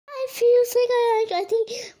feels like I think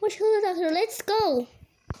we should go to the doctor. Let's go.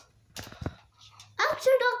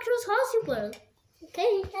 After doctor's hospital.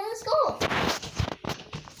 Okay, let's go.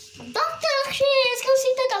 Doctor, actually, let's go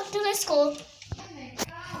see the doctor. Let's go.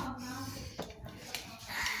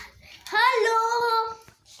 Hello.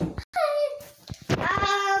 Hi.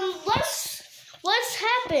 What's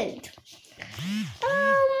happened?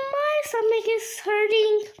 My stomach is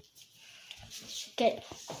hurting. Okay.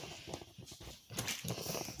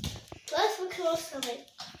 Let's look at your stomach.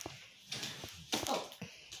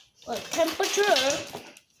 Oh, temperature.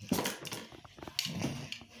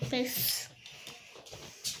 This.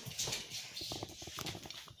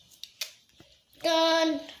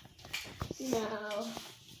 Done. Now.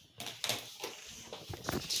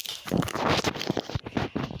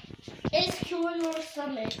 It's curing your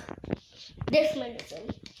stomach. This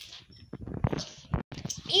medicine.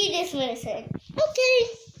 Eat this medicine. Okay.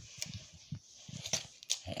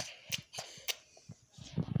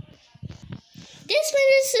 This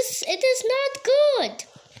medicine, it is not good.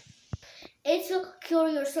 It's a cure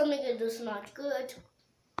your stomach. It is not good.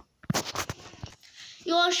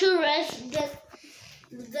 You should rest.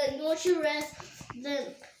 Then you should rest.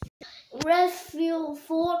 Then rest for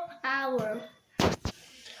 4 hours.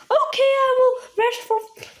 Okay, I will rest for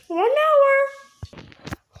 1 hour.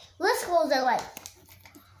 Let's close the light.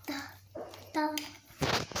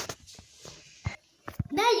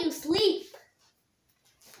 Now you sleep.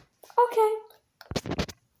 Okay.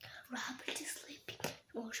 Rabbit is sleeping.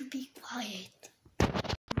 You should be quiet.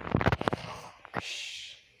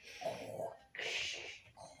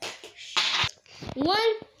 1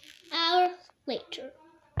 hour later.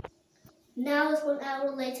 Now it's 1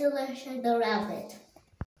 hour later. Let's check the rabbit.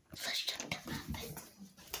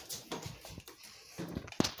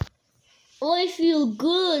 Oh, I feel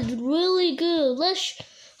good, really good. I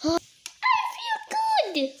feel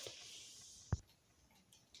good.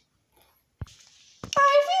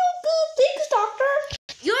 I feel good. Thanks, doctor.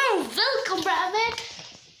 You're welcome, rabbit.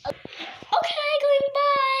 Okay, going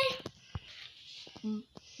bye.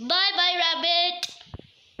 Bye, rabbit.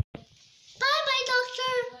 Bye,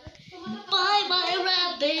 doctor. Bye,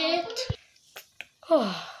 rabbit.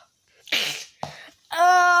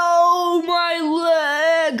 Ow, my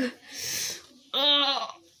leg.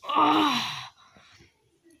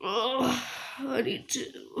 I need to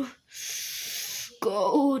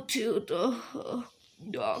go to the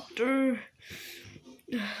doctor.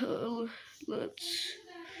 Let's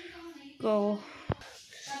go.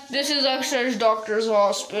 This is Akshaj Doctor's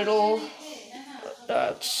Hospital.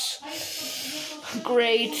 That's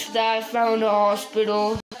great that I found a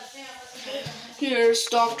hospital. Here's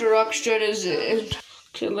Dr. Akshaj is in.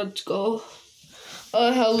 Okay, let's go.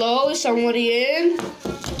 Hello, is somebody in?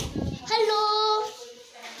 Hello.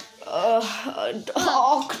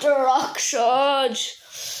 Dr. Akshaj.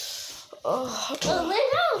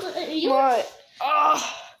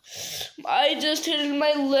 I just hit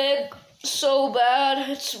my leg so bad,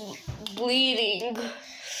 it's bleeding. Oh,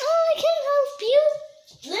 I can help you.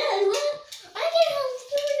 I can help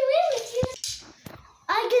you. I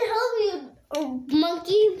can help you,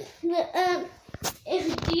 monkey. If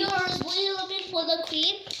you're really looking for the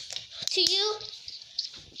cream to you,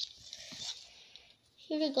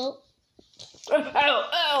 here we go.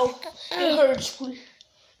 Ow. It hurts, please.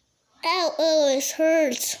 Ow, it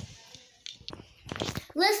hurts.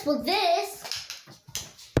 Let's put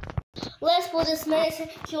this medicine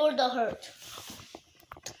cure the hurt.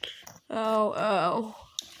 Ow.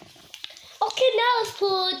 Okay, now let's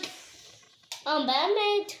put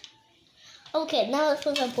Band-Aid. Okay, now let's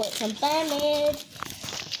put some Band-Aid.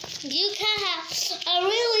 You can have a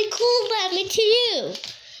really cool Band-Aid to you.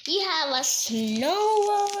 You have a snow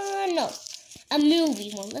one. No, a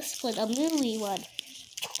movie one. Let's put a movie one.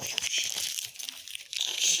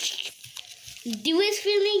 Do it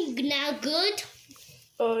feeling now good?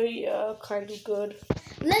 Oh yeah, kind of good.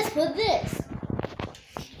 Let's put this.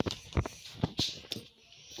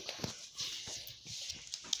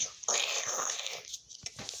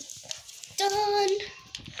 Done.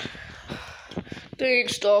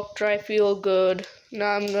 Thanks, doctor. I feel good.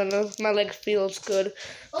 Now my leg feels good.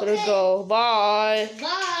 Gonna go. Bye.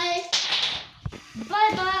 Bye.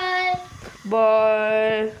 Bye.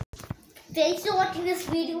 Bye. Thanks for watching this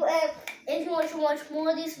video, and if you want to watch more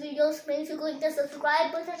of these videos, make sure you click the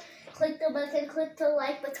subscribe button, click the button, click the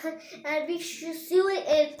like button, and we should see you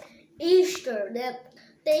in Easter.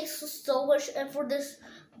 Thanks so much and for this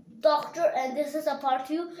doctor, and this is a part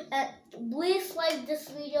 2, and please like this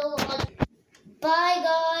video. Bye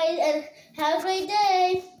guys, and have a great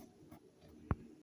day.